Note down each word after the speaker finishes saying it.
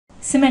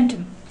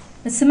Cementum.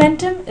 The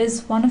cementum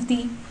is one of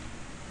the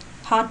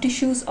hard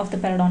tissues of the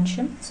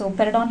periodontium. So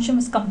periodontium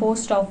is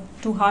composed of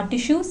two hard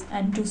tissues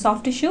and two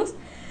soft tissues.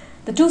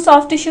 The two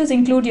soft tissues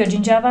include your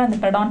gingiva and the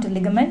periodontal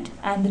ligament,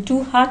 and the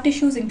two hard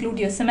tissues include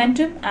your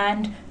cementum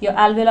and your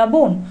alveolar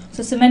bone.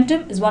 So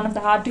cementum is one of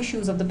the hard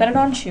tissues of the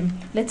periodontium.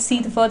 Let's see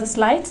the further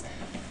slides.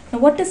 Now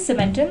what is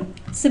cementum?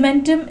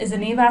 Cementum is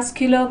an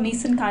avascular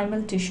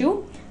mesenchymal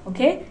tissue.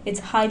 Okay,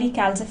 it's highly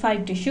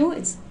calcified tissue.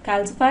 It's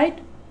calcified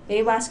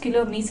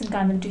avascular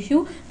mesenchymal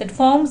tissue that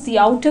forms the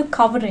outer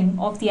covering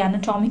of the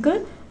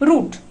anatomical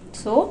root.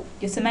 So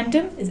your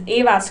cementum is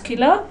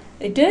avascular,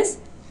 it is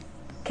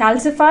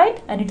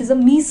calcified, and it is a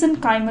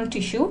mesenchymal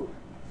tissue.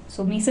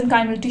 So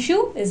mesenchymal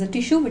tissue is a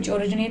tissue which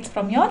originates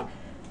from your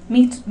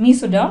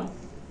mesoderm.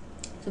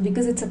 So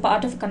because it's a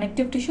part of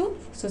connective tissue,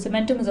 so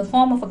cementum is a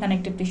form of a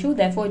connective tissue,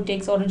 therefore it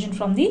takes origin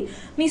from the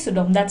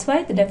mesoderm. That's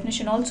why the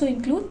definition also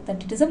includes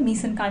that it is a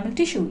mesenchymal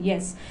tissue,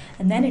 yes.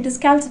 And then it is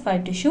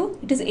calcified tissue,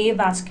 it is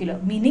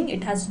avascular, meaning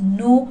it has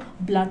no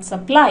blood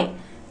supply,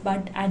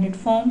 and it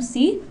forms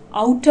the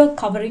outer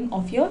covering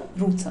of your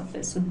root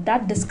surface. So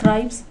that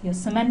describes your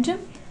cementum.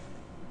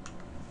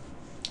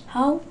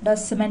 How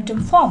does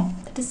cementum form?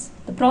 That is,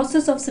 the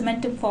process of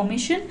cementum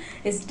formation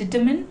is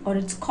determined, or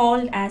it's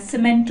called as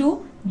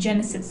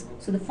cementogenesis.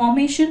 So the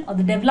formation or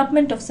the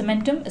development of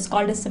cementum is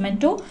called as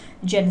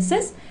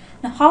cementogenesis.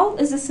 Now how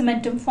is the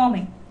cementum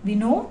forming? We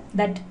know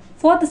that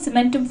for the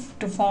cementum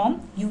to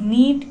form, you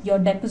need your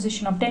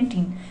deposition of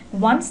dentine.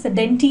 Once the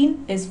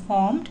dentine is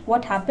formed,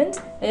 what happens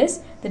is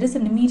there is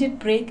an immediate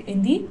break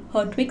in the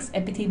Hertwig's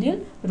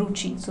epithelial root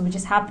sheath, so which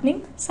is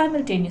happening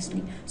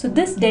simultaneously. So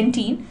this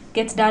dentine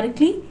gets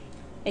directly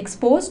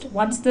exposed.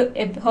 Once the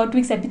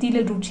Hertwig's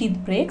epithelial root sheath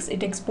breaks,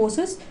 it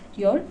exposes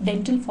your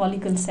dental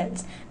follicle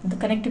cells, the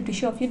connective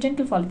tissue of your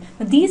dental follicle.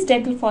 Now these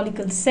dental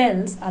follicle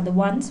cells are the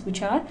ones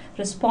which are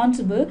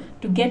responsible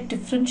to get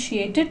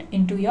differentiated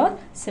into your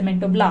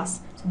cementoblasts.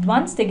 So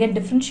once they get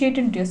differentiated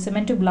into your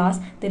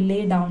cementoblasts, they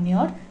lay down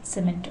your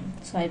cementum.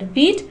 So I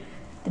repeat,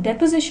 the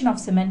deposition of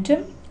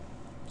cementum,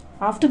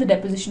 after the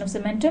deposition of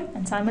cementum,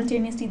 and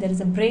simultaneously there is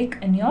a break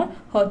in your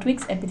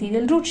Hertwig's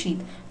epithelial root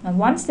sheath. Now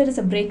once there is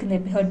a break in the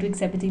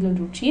Hertwig's epithelial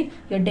root sheath,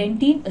 your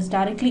dentine is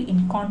directly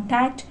in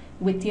contact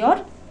with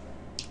your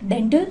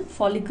dental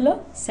follicular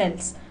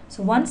cells.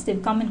 So once they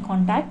come in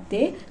contact,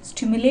 they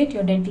stimulate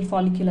your dental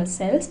follicular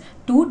cells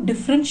to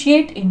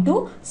differentiate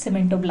into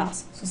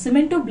cementoblasts. So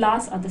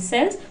cementoblasts are the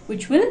cells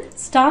which will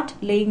start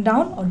laying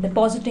down or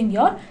depositing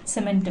your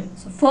cementum.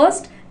 So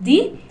first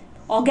the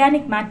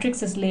organic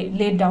matrix is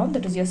laid down,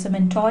 that is your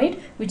cementoid,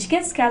 which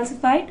gets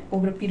calcified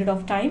over a period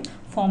of time,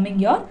 forming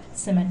your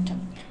cementum.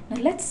 Now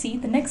let's see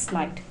the next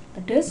slide,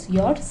 that is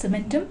your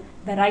cementum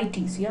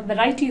varieties. You have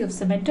varieties of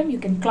cementum. You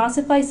can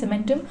classify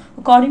cementum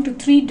according to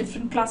three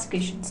different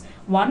classifications.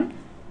 One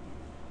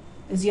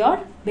is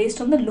your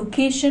based on the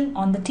location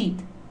on the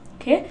teeth.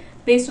 Okay,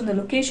 based on the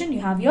location,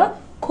 you have your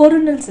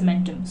coronal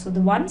cementum. So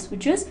the ones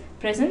which is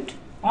present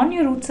on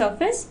your root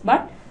surface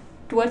but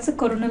towards the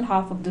coronal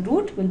half of the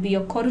root will be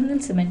your coronal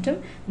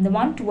cementum, and the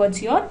one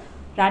towards your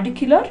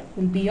radicular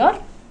will be your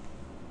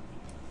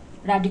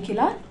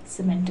radicular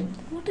cementum.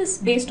 What is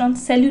based on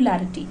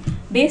cellularity?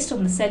 Based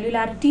on the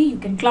cellularity, you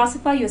can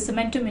classify your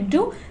cementum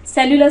into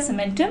cellular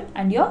cementum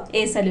and your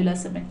acellular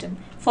cementum.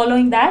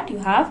 Following that, you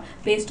have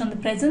based on the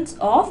presence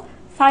of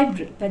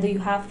fibril, whether you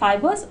have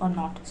fibers or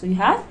not. So you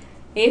have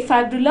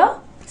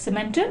afibrillar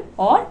cementum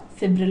or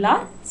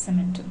fibrillar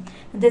cementum.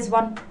 There's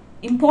one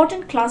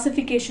important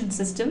classification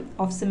system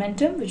of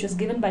cementum which was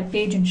given by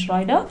Page and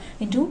Schroeder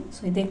into,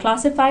 so they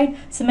classified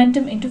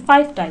cementum into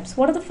 5 types.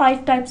 What are the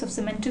 5 types of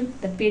cementum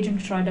that Page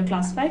and Schroeder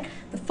classified?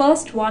 The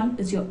first one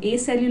is your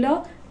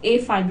acellular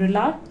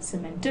afibrillar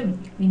cementum,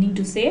 meaning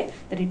to say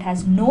that it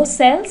has no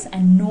cells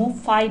and no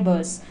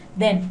fibers.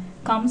 Then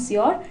comes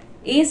your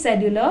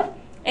acellular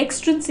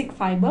extrinsic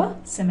fiber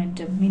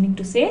cementum, meaning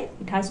to say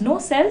it has no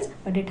cells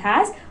but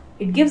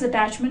it gives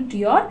attachment to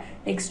your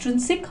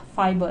extrinsic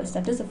fibers,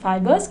 that is the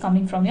fibers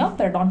coming from your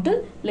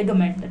periodontal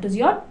ligament, that is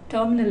your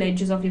terminal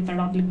edges of your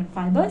periodontal ligament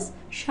fibers,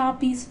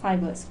 Sharpie's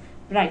fibers.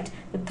 Right.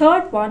 The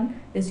third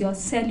one is your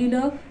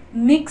cellular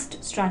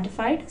mixed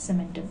stratified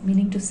cementum,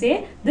 meaning to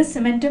say this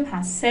cementum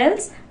has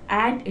cells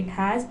and it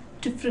has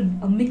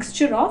a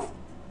mixture of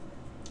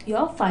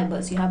your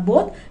fibers. You have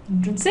both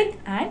intrinsic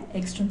and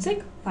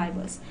extrinsic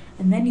fibers.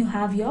 And then you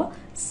have your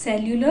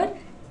cellular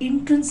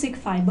intrinsic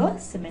fiber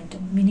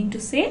cementum, meaning to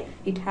say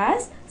it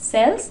has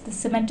cells, the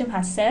cementum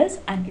has cells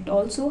and it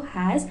also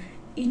has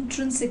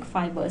intrinsic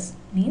fibers,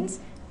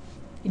 means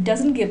it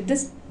doesn't give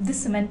this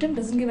cementum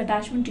doesn't give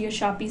attachment to your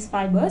Sharpie's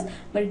fibers,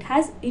 but it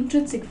has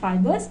intrinsic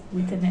fibers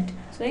within it.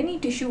 So any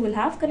tissue will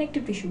have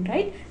connective tissue,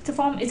 right?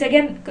 It's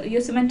again, your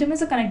cementum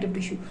is a connective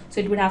tissue, so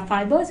it would have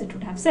fibers, it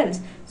would have cells.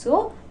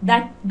 So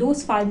that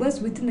those fibers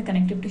within the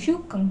connective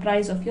tissue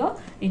comprise of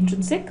your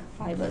intrinsic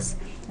fibers.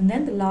 And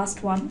then the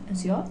last one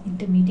is your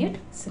intermediate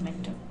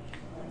cementum.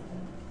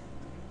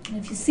 And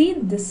if you see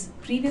in this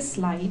previous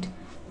slide,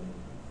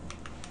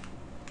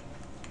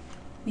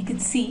 we can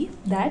see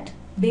that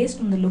Based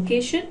on the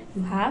location,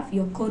 you have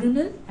your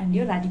coronal and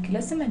your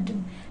radicular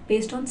cementum.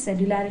 Based on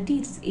cellularity,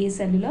 it's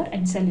acellular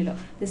and cellular.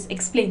 This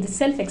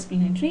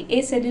self-explanatory.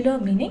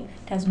 Acellular meaning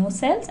it has no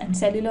cells, and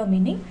cellular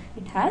meaning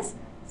it has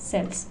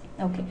cells.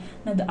 Okay.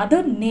 Now the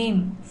other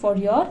name for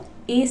your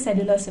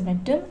acellular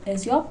cementum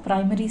is your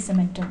primary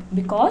cementum,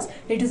 because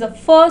it is a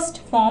first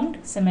formed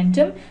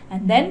cementum,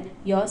 and then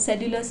your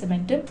cellular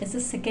cementum is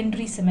a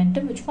secondary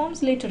cementum which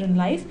forms later in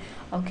life.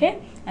 Okay.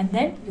 And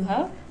then you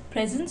have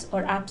presence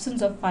or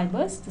absence of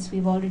fibers. This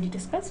we've already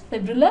discussed.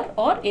 Fibrillar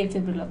or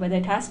afibrillar, whether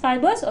it has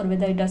fibers or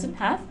whether it doesn't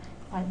have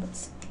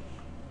fibers.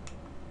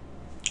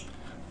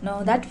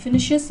 Now that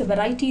finishes the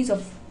varieties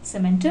of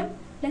cementum.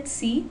 Let's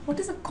see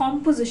what is the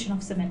composition of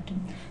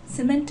cementum.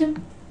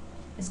 Cementum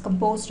is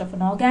composed of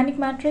an organic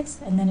matrix,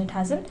 and then it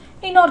has an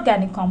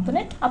inorganic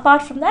component.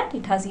 Apart from that,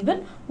 it has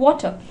even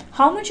water.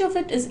 How much of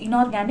it is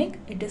inorganic?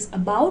 It is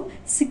about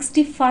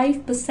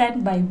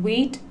 65% by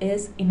weight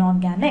is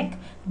inorganic.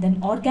 Then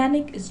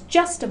organic is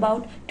just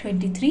about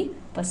 23%,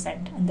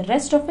 and the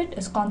rest of it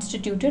is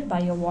constituted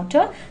by your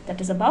water,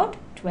 that is about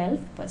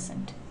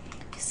 12%.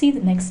 See the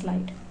next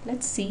slide.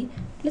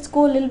 Let's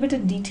go a little bit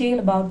in detail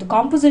about the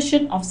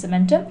composition of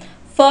cementum.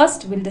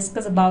 First, we'll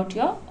discuss about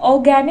your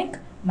organic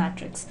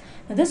matrix.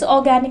 Now this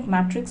organic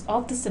matrix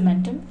of the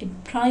cementum, it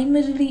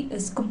primarily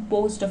is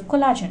composed of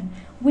collagen.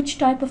 Which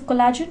type of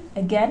collagen?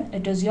 Again,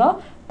 it is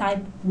your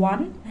type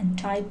 1 and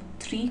type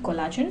 3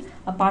 collagen.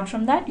 Apart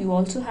from that, you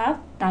also have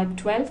type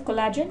 12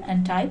 collagen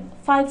and type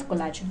 5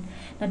 collagen.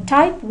 Now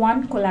type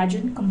 1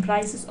 collagen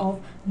comprises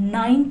of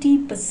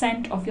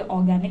 90% of your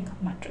organic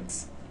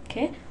matrix,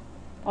 okay,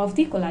 of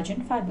the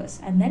collagen fibers,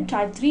 and then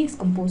type 3 is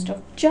composed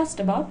of just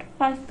about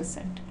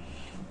 5%.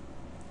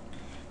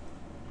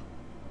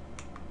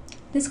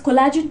 This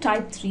collagen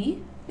type 3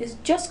 is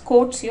just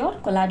coats your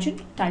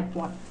collagen type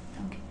 1.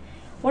 Okay.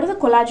 What are the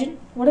collagen?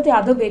 What are the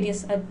other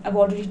various? I've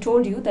already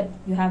told you that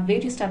you have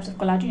various types of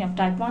collagen. You have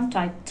type 1,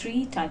 type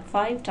 3, type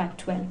 5, type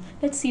 12.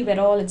 Let's see where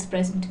all it's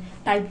present.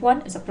 Type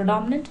 1 is a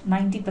predominant.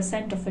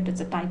 90% of it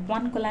is a type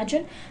 1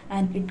 collagen,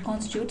 and it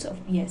constitutes of,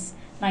 yes,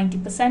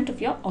 90%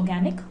 of your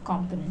organic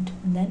component.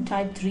 And then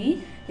type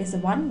 3 is the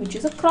one which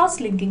is a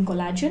cross-linking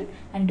collagen,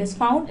 and it is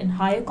found in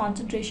higher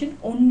concentration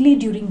only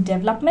during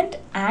development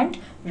and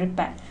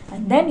repair.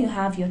 And then you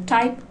have your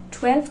type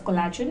 12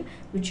 collagen,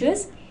 which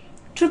is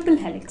triple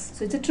helix.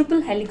 So it's a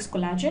triple helix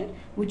collagen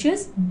which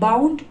is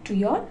bound to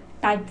your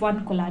type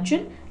 1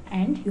 collagen,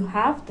 and you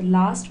have the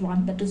last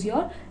one, that is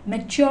your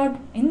matured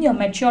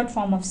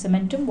form of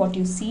cementum. What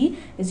you see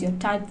is your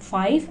type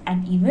 5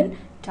 and even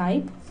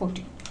type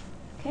 14.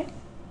 Okay.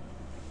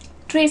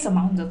 Trace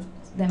amounts of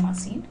them are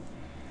seen.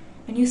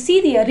 When you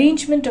see the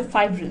arrangement of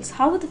fibrils,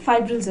 how are the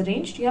fibrils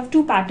arranged? You have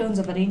two patterns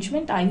of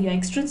arrangement, either your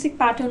extrinsic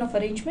pattern of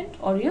arrangement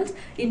or your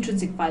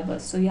intrinsic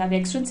fibers. So you have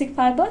extrinsic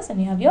fibers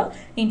and you have your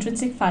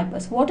intrinsic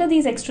fibers. What are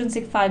these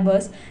extrinsic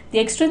fibers? The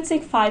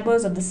extrinsic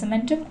fibers of the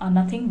cementum are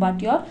nothing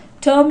but your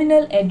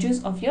terminal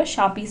edges of your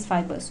Sharpie's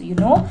fibers. So you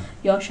know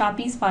your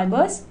Sharpie's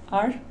fibers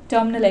are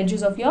terminal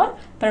edges of your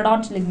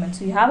periodontal ligament.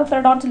 So you have a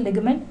periodontal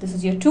ligament, this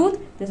is your tooth,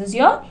 this is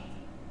your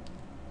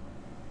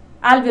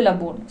alveolar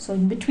bone. So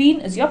in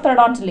between is your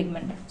periodontal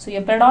ligament. So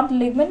your periodontal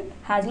ligament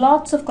has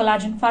lots of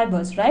collagen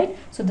fibers, right?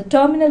 So the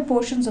terminal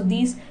portions of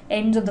these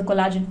ends of the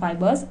collagen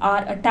fibers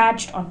are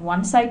attached on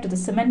one side to the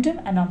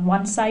cementum and on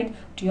one side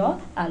to your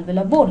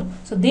alveolar bone.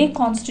 So they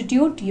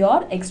constitute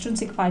your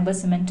extrinsic fiber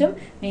cementum,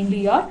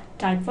 mainly your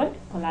type 1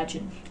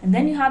 collagen. And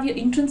then you have your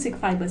intrinsic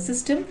fiber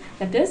system,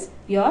 that is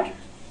your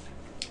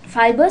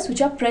fibers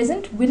which are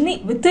present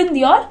within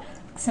your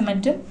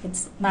cementum,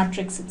 its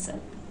matrix itself.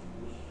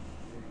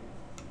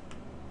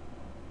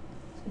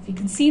 If you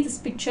can see this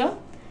picture,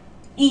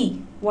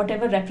 E,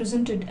 whatever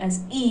represented as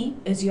E,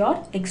 is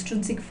your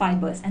extrinsic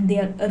fibers, and they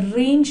are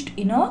arranged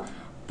in a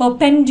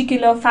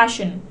perpendicular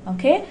fashion,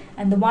 okay?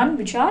 And the one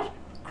which are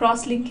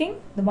cross-linking,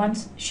 the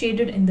ones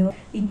shaded in the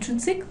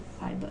intrinsic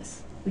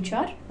fibers, which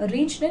are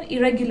arranged in an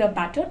irregular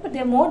pattern, but they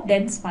are more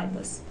dense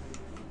fibers.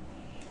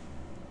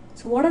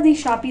 So what are these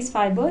Sharpie's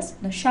fibers?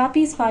 The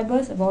Sharpie's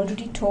fibers, I've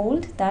already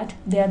told that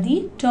they are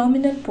the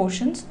terminal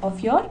portions of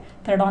your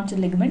periodontal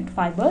ligament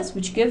fibers,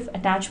 which give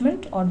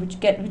attachment or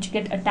which get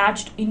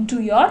attached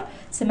into your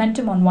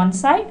cementum on one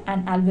side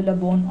and alveolar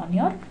bone on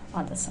your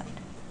other side.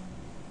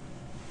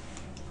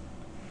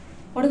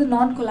 What are the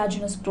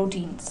non-collagenous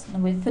proteins? Now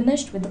we're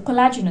finished with the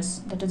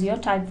collagenous, that is your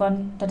type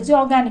 1, that is your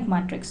organic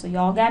matrix. So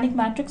your organic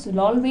matrix will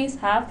always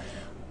have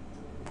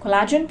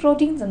collagen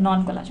proteins and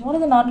non-collagen. What are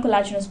the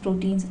non-collagenous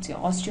proteins? It's your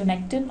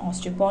osteonectin,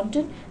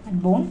 osteopontin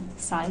and bone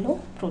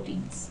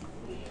silo-proteins.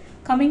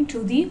 Coming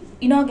to the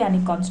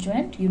inorganic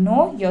constituent, you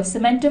know your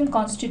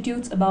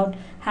cementum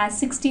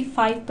has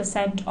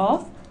 65%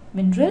 of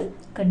mineral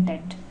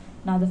content.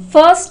 Now the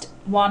first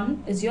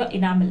one is your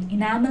enamel.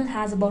 Enamel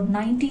has about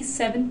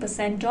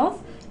 97%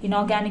 of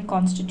inorganic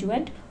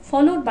constituent,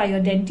 followed by your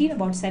dentine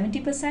about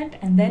 70%,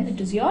 and then it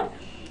is your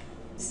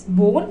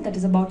bone, that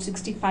is about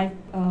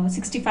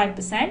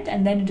 65%,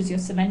 and then it is your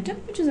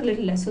cementum, which is a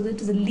little less. So that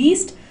is the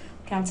least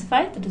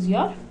calcified, that is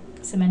your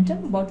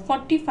cementum, about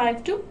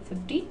 45 to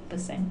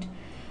 50%.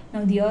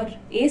 Now your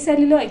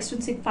acellular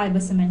extrinsic fiber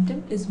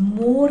cementum is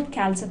more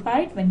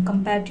calcified when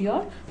compared to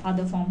your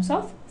other forms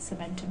of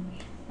cementum.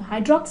 Now,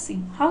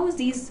 hydroxy, how is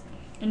these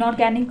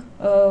inorganic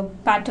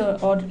pattern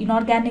or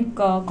inorganic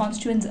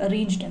constituents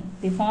arranged in?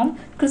 They form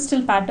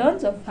crystal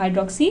patterns of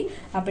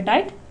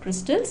hydroxyapatite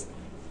crystals.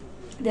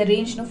 They are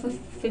arranged of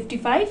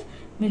 55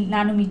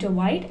 nanometer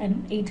wide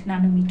and 8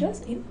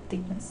 nanometers in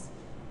thickness.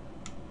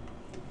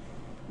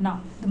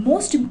 Now, the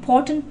most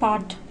important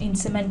part in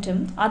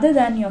cementum, other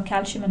than your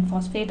calcium and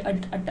phosphate,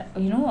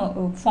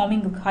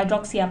 forming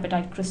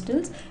hydroxyapatite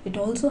crystals, it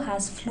also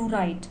has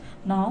fluoride.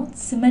 Now,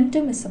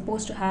 cementum is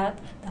supposed to have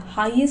the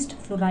highest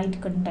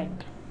fluoride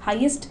content.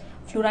 Highest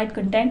fluoride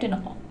content in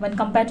when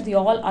compared to the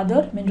all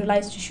other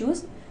mineralized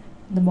tissues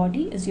in the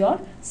body is your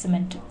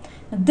cementum.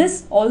 Now,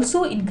 this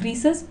also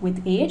increases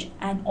with age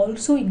and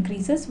also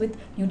increases with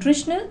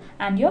nutritional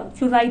and your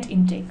fluoride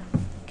intake.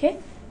 Okay.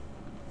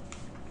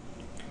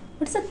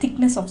 What is the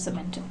thickness of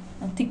cementum?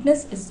 Now,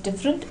 thickness is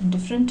different in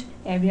different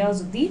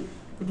areas of the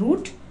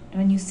root.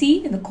 And when you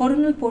see in the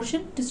coronal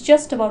portion, it is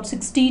just about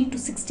 16 to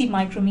 60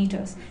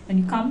 micrometers. When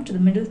you come to the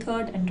middle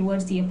third and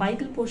towards the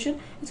apical portion,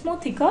 it's more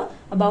thicker,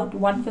 about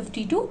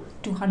 150 to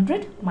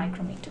 200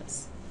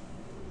 micrometers.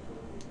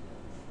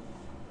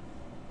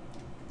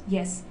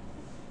 Yes,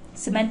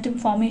 cementum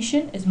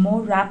formation is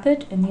more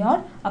rapid in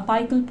your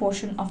apical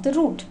portion of the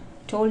root.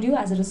 Told you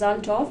as a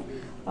result of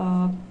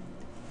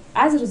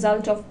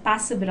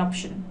passive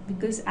eruption,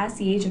 because as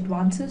the age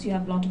advances you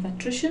have a lot of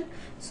attrition.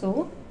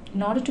 So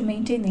in order to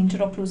maintain the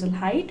interocclusal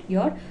height,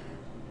 your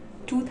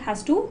tooth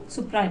has to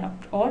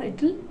supra-erupt, or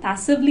it will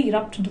passively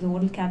erupt into the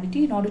oral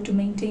cavity in order to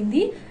maintain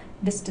the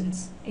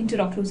distance,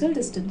 interocclusal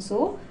distance.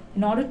 So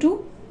in order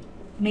to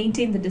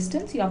maintain the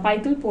distance, your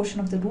apical portion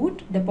of the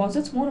root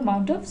deposits more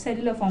amount of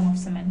cellular form of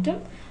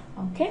cementum,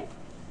 okay,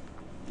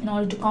 in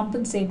order to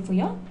compensate for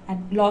your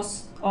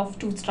loss of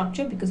tooth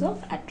structure because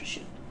of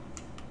attrition.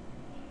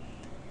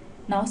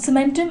 Now,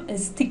 cementum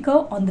is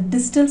thicker on the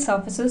distal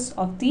surfaces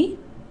of the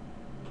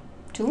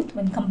tooth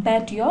when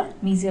compared to your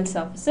mesial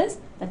surfaces.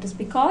 That is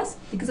because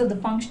of the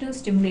functional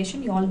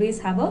stimulation, you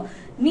always have a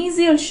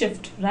mesial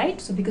shift,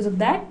 right? So because of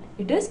that,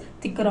 it is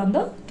thicker on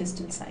the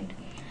distal side.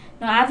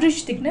 Now,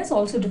 average thickness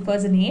also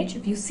differs in age.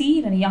 If you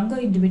see in a younger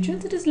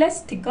individuals, it is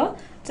less thicker.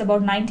 It's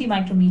about 90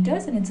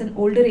 micrometers, and it's an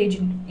older age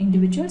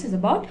individuals is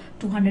about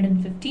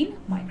 215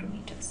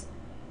 micrometers,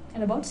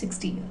 and about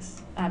 60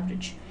 years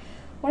average.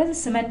 What are the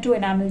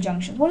cemento-enamel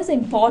junctions? What is the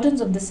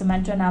importance of the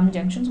cemento-enamel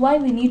junctions? Why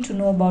we need to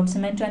know about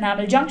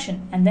cemento-enamel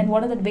junction? And then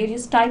what are the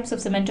various types of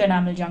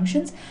cemento-enamel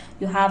junctions?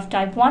 You have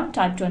type 1,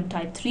 type 2 and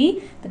type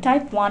 3. The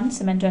type 1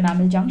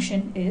 cemento-enamel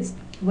junction is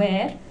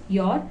where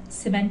your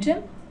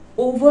cementum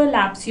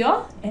overlaps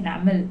your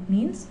enamel.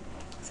 Means,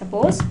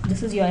 suppose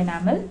this is your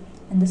enamel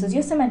and this is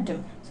your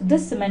cementum. So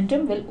this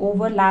cementum will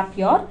overlap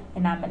your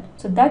enamel.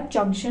 So that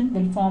junction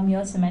will form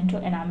your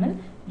cemento-enamel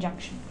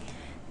junction.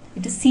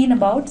 It is seen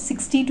about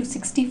 60 to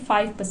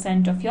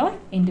 65% of your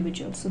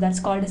individuals. So that's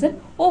called as an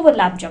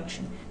overlap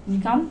junction. When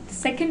you come, the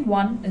second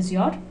one is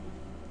your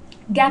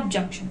gap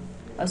junction.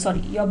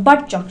 Your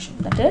butt junction.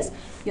 That is,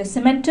 your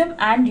cementum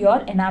and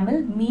your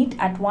enamel meet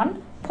at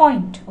one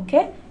point.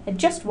 Okay, at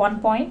just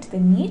one point they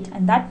meet,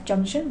 and that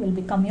junction will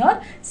become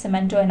your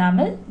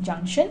cemento-enamel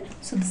junction.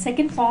 So the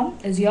second form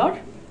is your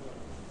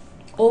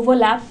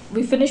overlap.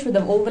 We finish with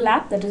the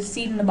overlap, that is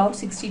seen in about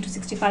 60 to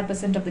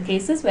 65% of the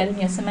cases, wherein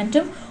your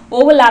cementum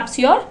overlaps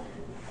your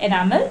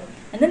enamel.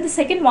 And then the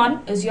second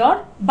one is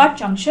your butt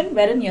junction,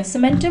 wherein your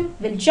cementum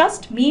will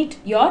just meet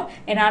your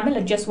enamel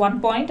at just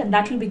one point, and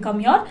that will become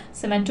your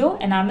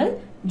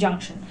cemento-enamel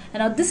junction.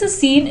 And now this is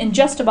seen in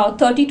just about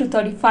 30 to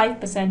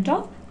 35%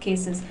 of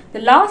cases. The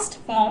last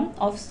form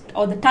of,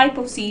 or the type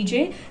of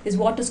CEJ is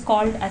what is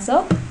called as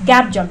a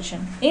gap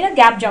junction. In a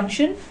gap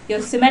junction, your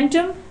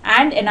cementum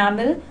and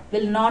enamel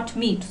will not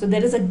meet. So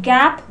there is a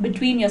gap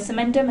between your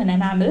cementum and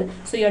enamel.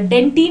 So your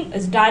dentine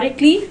is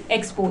directly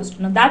exposed.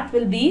 Now that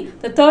will be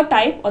the third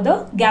type, or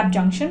the gap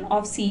junction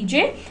of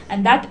CEJ,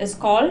 and that is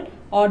called,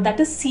 or that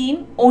is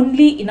seen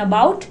only in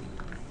about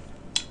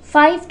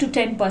 5 to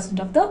 10%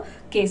 of the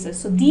cases.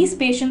 So these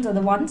patients are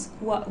the ones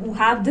who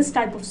have this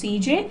type of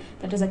CEJ,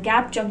 that is a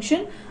gap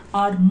junction,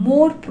 are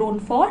more prone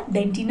for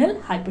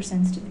dentinal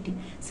hypersensitivity.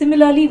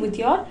 Similarly, with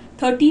your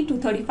 30 to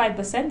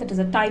 35%, that is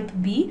a type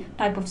B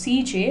type of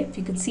CEJ, if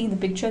you can see in the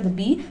picture, the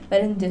B,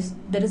 wherein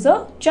there is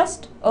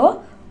just a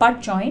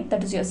butt joint,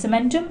 that is your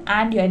cementum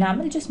and your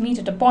enamel just meet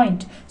at a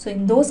point. So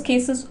in those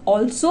cases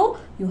also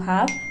you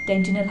have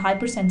dentinal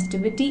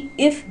hypersensitivity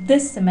if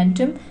this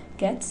cementum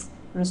gets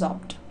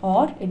resorbed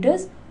or it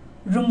is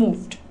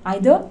removed,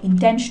 either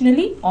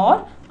intentionally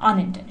or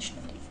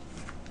unintentionally.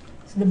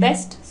 So the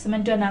best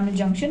cemento-enamel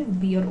junction would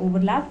be your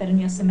overlap, wherein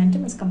your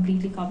cementum is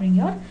completely covering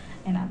your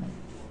enamel.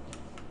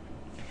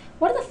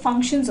 What are the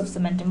functions of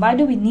cementum? Why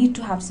do we need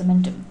to have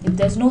cementum? If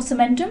there's no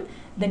cementum,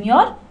 then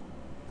your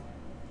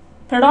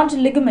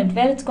periodontal ligament,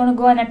 where it's going to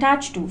go and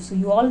attach to. So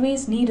you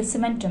always need a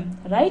cementum,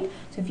 right?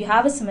 So if you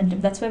have a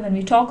cementum, that's why when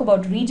we talk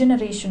about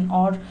regeneration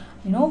or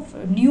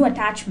new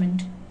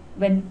attachment,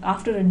 when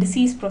after a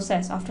disease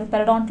process, after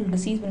periodontal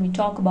disease, when we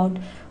talk about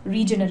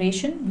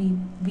regeneration,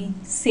 we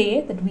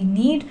say that we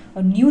need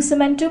a new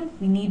cementum,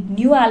 we need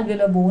new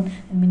alveolar bone,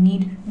 and we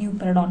need new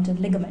periodontal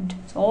ligament.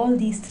 So all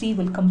these three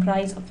will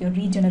comprise of your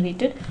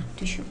regenerated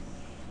tissue.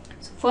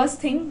 So first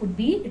thing would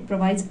be it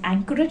provides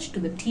anchorage to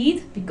the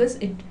teeth because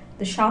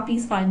the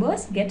Sharpie's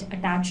fibers get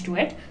attached to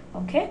it,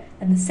 okay?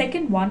 And the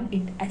second one,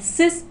 it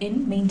assists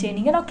in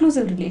maintaining an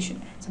occlusal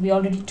relation. So we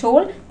already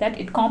told that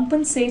it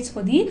compensates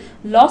for the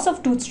loss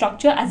of tooth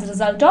structure as a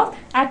result of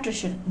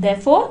attrition.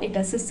 Therefore, it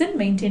assists in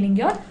maintaining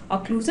your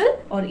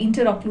occlusal or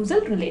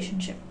interocclusal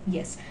relationship.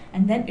 Yes,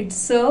 and then it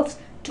serves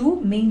to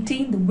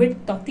maintain the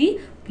width of the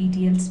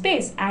PTL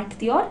space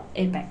at your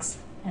apex.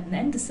 And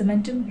then the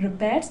cementum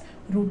repairs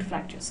root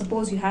fracture.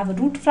 Suppose you have a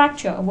root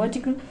fracture, a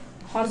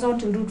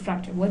horizontal root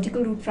fracture.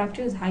 Vertical root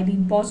fracture is highly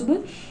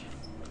impossible.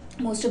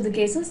 Most of the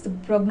cases, the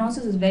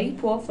prognosis is very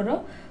poor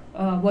for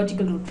a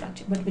vertical root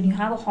fracture. But when you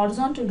have a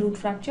horizontal root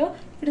fracture,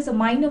 if it is a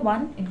minor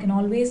one, it can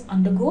always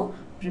undergo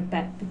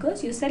repair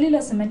because your cellular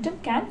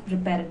cementum can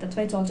repair it. That's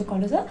why it's also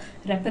called as a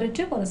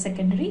reparative or a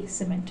secondary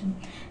cementum.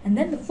 And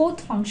then the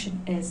fourth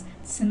function is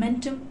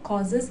cementum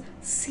causes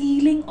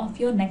sealing of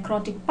your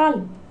necrotic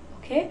pulp.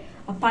 Okay,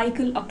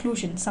 apical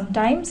occlusion.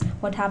 Sometimes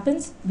what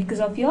happens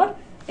because of your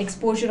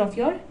exposure of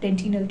your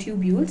dentinal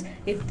tubules,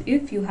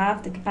 if you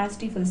have the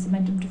capacity for the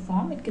cementum to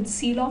form, it can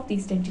seal off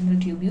these dentinal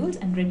tubules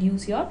and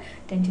reduce your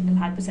dentinal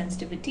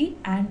hypersensitivity,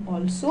 and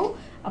also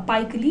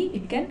apically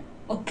it can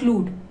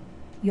occlude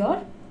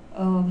your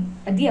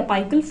at the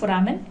apical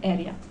foramen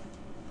area,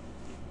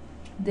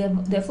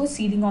 therefore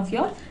sealing off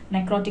your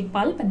necrotic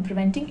pulp and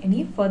preventing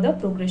any further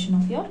progression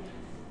of your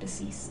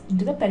disease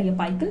into the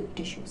periapical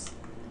tissues.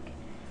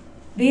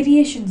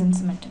 Variations in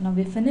cementum. Now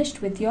we're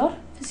finished with your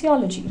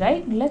physiology,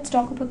 right? Let's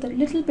talk about a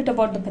little bit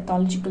about the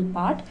pathological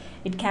part.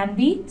 It can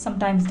be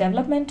sometimes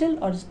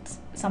developmental or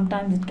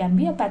sometimes it can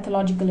be a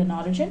pathological in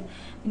origin.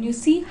 When you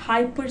see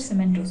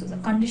hypercementosis, a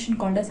condition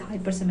called as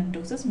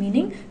hypercementosis,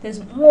 meaning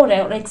there's more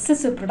or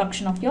excessive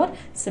production of your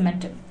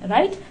cementum,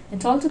 right?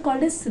 It's also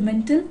called as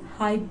cemental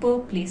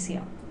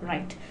hyperplasia,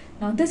 right?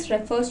 Now this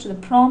refers to the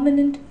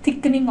prominent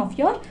thickening of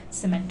your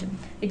cementum.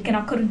 It can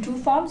occur in two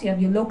forms. You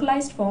have your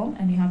localized form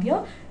and you have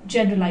your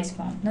generalized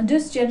form. Now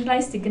this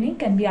generalized thickening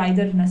can be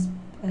either in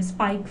a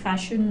spike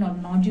fashion or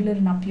nodular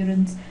in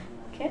appearance.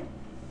 Okay.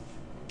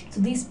 So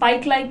these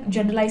spike-like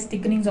generalized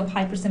thickenings of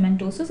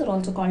hypercementosis are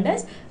also called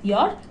as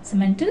your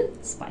cemental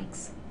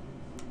spikes.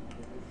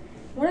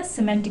 What are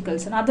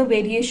cementicles? Another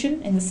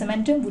variation in the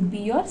cementum would be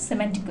your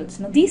cementicles.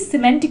 Now these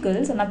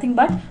cementicles are nothing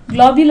but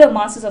globular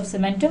masses of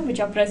cementum which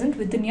are present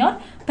within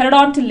your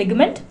periodontal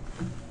ligament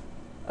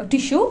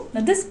tissue.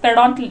 Now this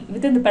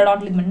within the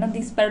periodontal ligament,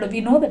 now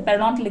we know that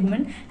periodontal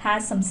ligament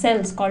has some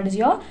cells called as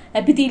your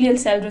epithelial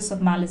cell rest of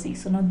Malassez.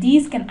 So now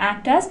these can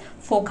act as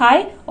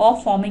foci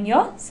or forming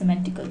your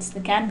cementicles.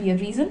 There can be a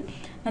reason.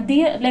 Now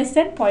they are less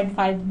than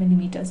 0.5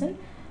 millimeters in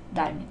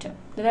diameter.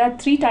 There are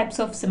three types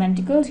of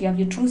cementicles. You have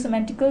your true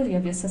cementicles, you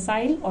have your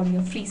sessile or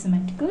your free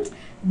cementicles,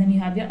 and then you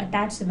have your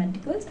attached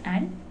cementicles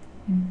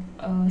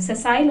and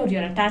sessile or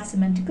your attached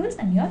cementicles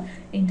and your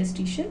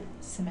interstitial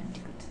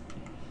cementicles.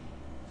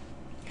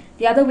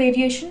 The other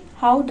variation,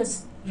 how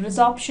does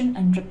resorption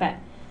and repair?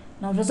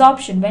 Now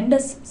resorption, when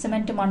does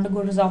cementum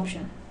undergo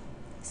resorption?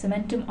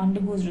 Cementum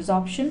undergoes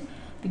resorption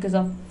because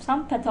of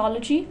some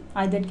pathology.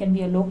 Either it can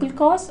be a local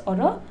cause or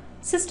a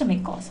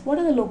systemic cause. What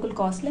are the local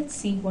causes? Let's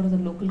see what are the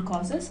local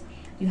causes.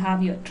 You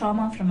have your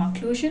trauma from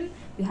occlusion,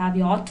 you have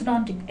your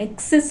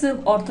excessive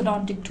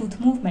orthodontic tooth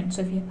movement.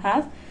 So if you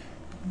have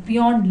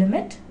beyond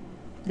limit,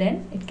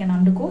 then it can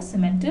undergo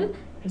cemental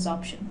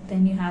resorption.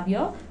 Then you have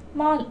your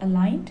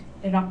malaligned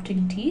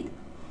erupting teeth.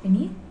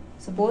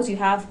 Suppose you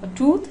have a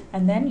tooth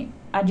and then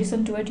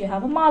adjacent to it you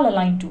have a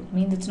malaligned tooth,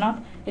 means it's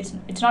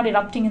not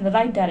erupting in the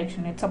right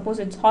direction. Suppose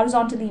it's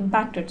horizontally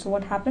impacted. So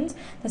what happens?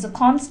 There's a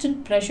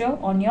constant pressure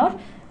on your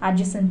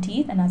adjacent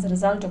teeth, and as a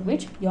result of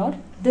which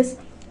this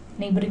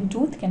neighboring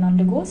tooth can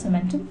undergo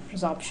cementum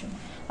resorption.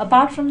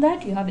 Apart from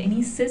that, you have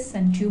any cysts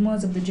and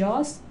tumors of the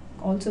jaws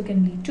also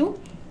can lead to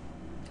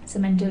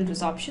cemental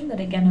resorption, that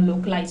again a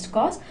localized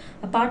cause.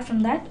 Apart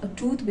from that, a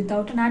tooth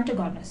without an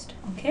antagonist,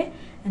 okay,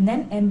 and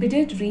then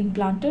embedded,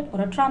 reimplanted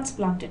or a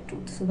transplanted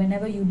tooth. So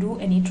whenever you do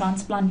any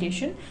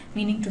transplantation,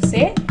 meaning to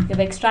say you've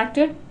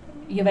extracted,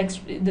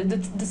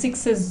 the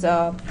 6 is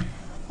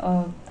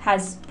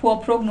has poor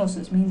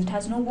prognosis, means it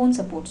has no bone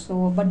support.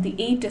 So but the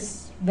 8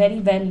 is very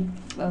well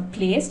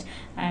placed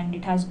and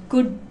it has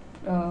good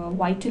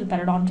vital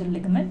periodontal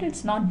ligament.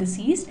 It's not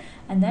diseased,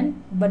 and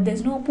then but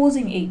there's no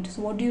opposing 8.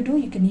 So what do?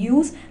 You can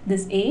use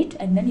this 8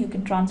 and then you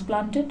can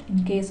transplant it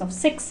in case of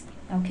 6.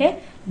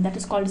 Okay, and that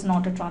is called as an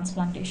auto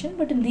transplantation.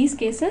 But in these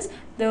cases,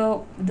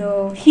 the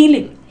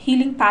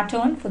healing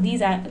pattern for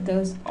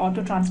those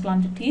auto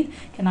transplanted teeth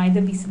can either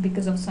be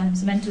because of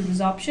cemental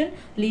resorption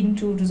leading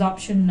to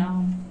resorption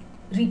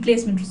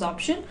replacement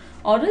resorption,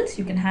 or else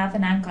you can have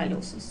an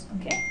ankylosis.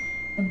 Okay.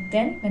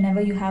 Then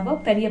whenever you have a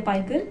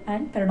periapical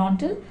and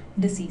periodontal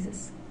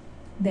diseases.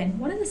 Then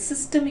what are the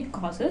systemic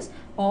causes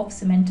of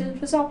cemental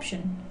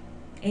resorption?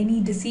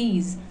 Any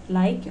disease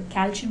like your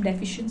calcium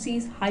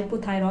deficiencies,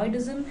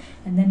 hypothyroidism,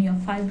 and then your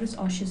fibrous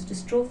osseous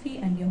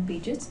dystrophy and your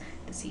Paget's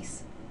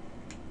disease.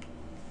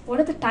 What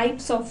are the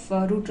types of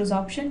root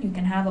resorption? You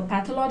can have a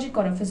pathologic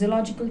or a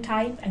physiological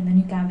type, and then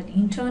you can have an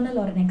internal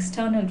or an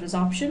external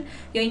resorption.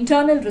 Your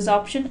internal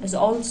resorption is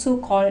also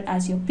called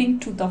as your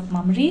pink tooth of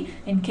Mummery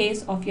in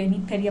case of your any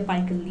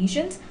periapical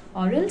lesions,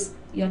 or else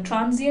your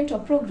transient or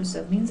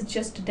progressive, means it's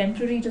just a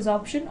temporary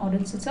resorption, or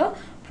else it's a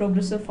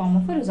progressive form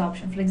of a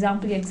resorption. For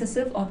example, your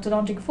excessive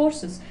orthodontic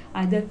forces,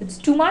 either if it's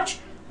too much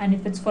and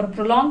if it's for a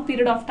prolonged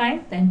period of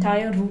time, the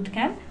entire root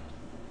can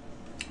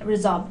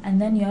resorb. And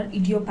then your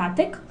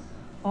idiopathic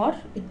or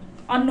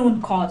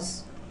unknown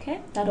cause,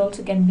 okay, that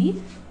also can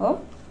be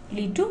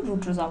lead to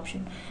root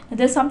resorption. Now,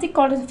 there's something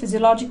called as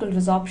physiological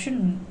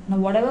resorption. Now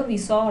whatever we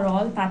saw are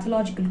all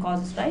pathological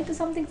causes, right? There's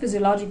something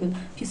physiological.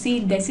 If you see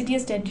in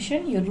deciduous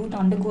dentition, your root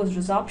undergoes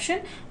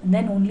resorption and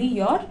then only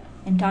your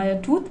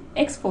entire tooth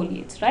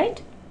exfoliates,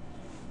 right?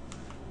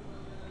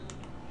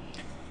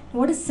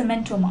 What is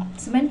cementoma?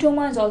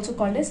 Cementoma is also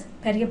called as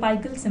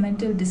periapical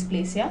cemental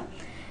dysplasia.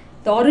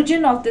 The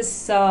origin of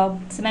this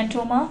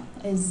cementoma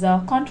is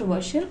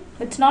controversial.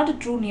 It's not a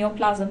true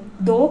neoplasm,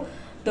 though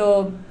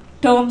the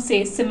term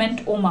says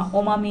cementoma,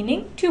 oma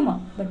meaning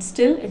tumor, but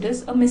still it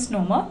is a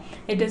misnomer.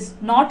 It is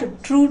not a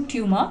true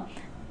tumor.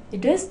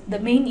 It is the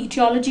main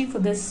etiology for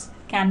this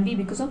can be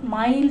because of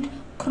mild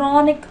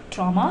chronic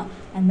trauma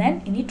and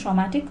then any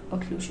traumatic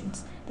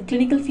occlusions. The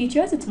clinical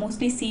features, it's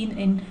mostly seen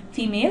in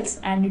females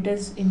and it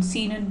is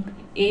seen in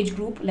age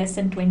group less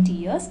than 20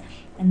 years,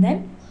 and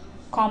then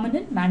common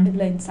in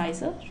mandibular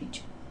incisor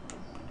region.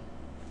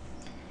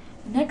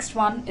 Next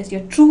one is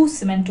your true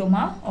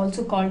cementoma,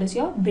 also called as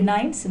your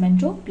benign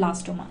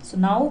cementoblastoma. So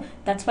now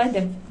that's why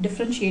they've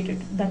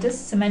differentiated. That is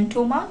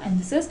cementoma and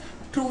this is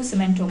true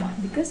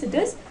cementoma, because it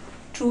is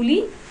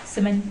truly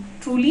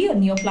a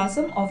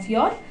neoplasm of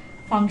your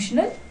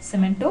functional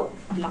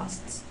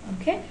cementoblasts.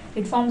 Okay,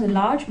 it forms a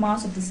large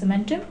mass of the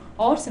cementum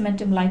or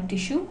cementum-like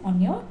tissue on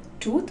your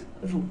tooth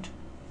root.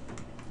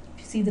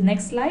 If you see the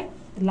next slide,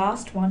 the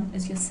last one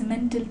is your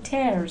cemental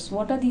tears.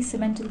 What are these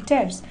cemental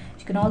tears?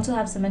 You can also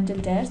have cemental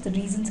tears. The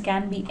reasons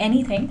can be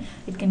anything.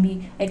 It can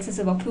be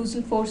excessive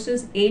occlusal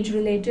forces,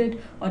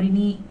 age-related, or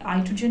any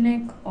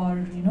iatrogenic,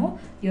 or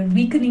you're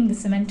weakening the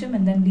cementum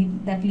and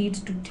then that leads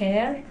to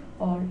tear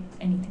or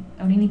anything,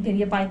 or any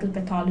periapical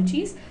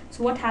pathologies.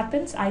 So what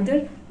happens?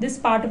 Either this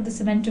part of the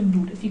cementum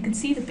root, if you can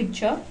see the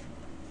picture,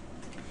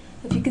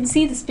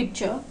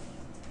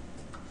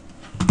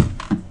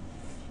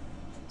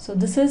 so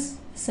this is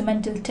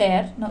cemental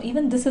tear. Now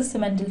even this is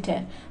cemental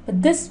tear,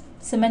 but this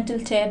cemental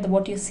tear,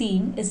 what you're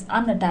seeing is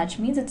unattached,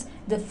 means it's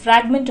the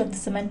fragment of the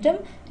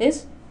cementum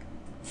is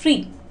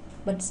free,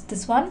 but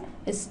this one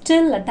is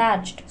still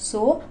attached.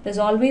 So there's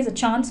always a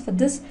chance for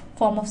this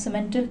form of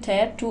cemental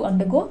tear to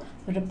undergo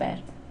repair.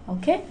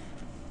 Okay,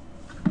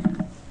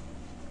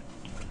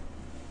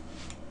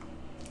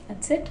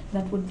 that's it.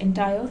 That would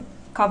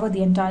cover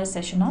the entire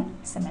session on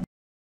cement.